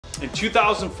In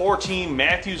 2014,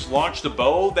 Mathews launched a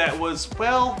bow that was,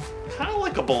 well, kind of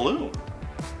like a balloon.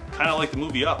 Kind of like the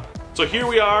movie Up. So here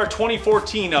we are,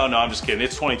 2014. No, I'm just kidding.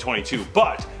 It's 2022.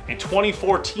 But in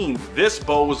 2014, this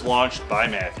bow was launched by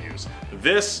Mathews.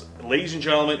 This, ladies and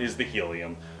gentlemen, is the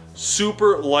HELIM.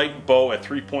 Super light bow at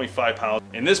 3.5 pounds.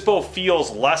 And this bow feels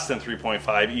less than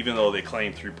 3.5, even though they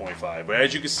claim 3.5. But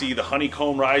as you can see, the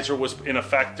honeycomb riser was in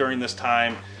effect during this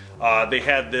time. They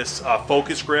had this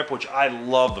focus grip, which I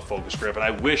love the focus grip, and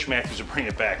I wish Mathews would bring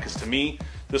it back, because to me,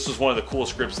 this was one of the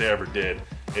coolest grips they ever did.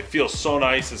 It feels so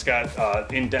nice. It's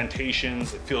got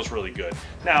indentations. It feels really good.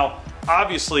 Now,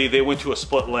 obviously, they went to a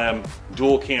split limb,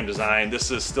 dual cam design.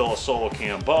 This is still a solo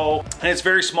cam bow, and it's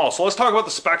very small. So let's talk about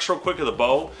the specs real quick of the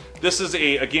bow. This is,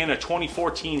 again, a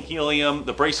 2014 HELIM.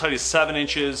 The brace height is 7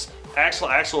 inches.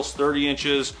 Axle is 30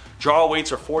 inches. Draw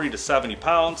weights are 40 to 70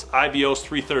 pounds. IBO is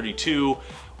 332.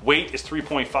 Weight is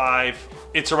 3.5.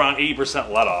 It's around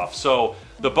 80% let off. So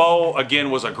the bow,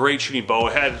 again, was a great shooting bow.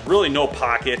 It had really no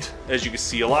pocket. As you can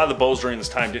see, a lot of the bows during this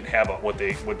time didn't have what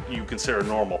you consider a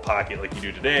normal pocket like you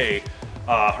do today.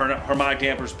 Harmonic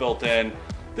dampers built in.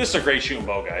 This is a great shooting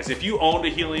bow, guys. If you owned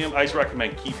a HELIM, I just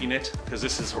recommend keeping it, because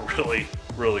this is a really,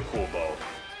 really cool bow.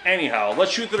 Anyhow, let's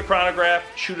shoot through the chronograph,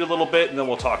 shoot it a little bit, and then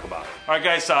we'll talk about it. All right,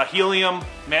 guys, HELIM,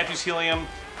 Mathews HELIM,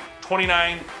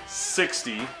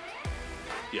 2960.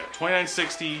 Yeah,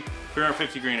 2960,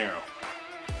 350 grain arrow.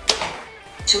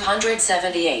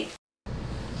 278.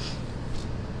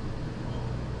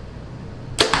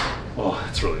 Oh,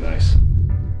 that's really nice.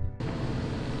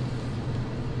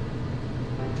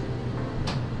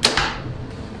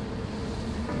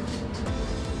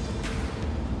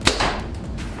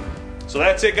 So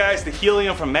that's it, guys, the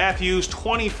HELIM from Mathews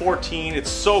 2014. It's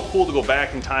so cool to go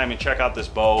back in time and check out this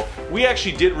bow. We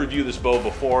actually did review this bow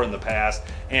before in the past,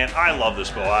 and I love this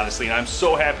bow, honestly, and I'm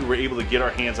so happy we're able to get our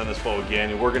hands on this bow again,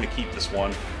 and we're gonna keep this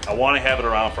one. I wanna have it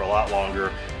around for a lot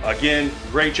longer. Again,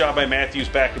 great job by Mathews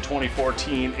back in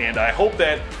 2014, and I hope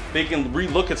that they can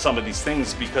relook at some of these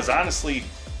things, because honestly,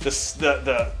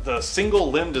 the single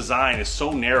limb design is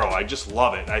so narrow. I just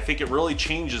love it. I think it really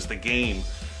changes the game.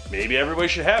 Maybe everybody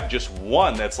should have just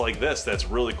one that's like this, that's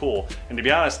really cool. And to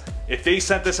be honest, if they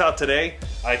sent this out today,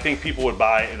 I think people would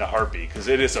buy it in a heartbeat, because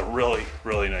it is a really,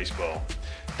 really nice bow.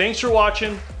 Thanks for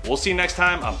watching. We'll see you next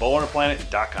time on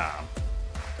BowHunterPlanet.com.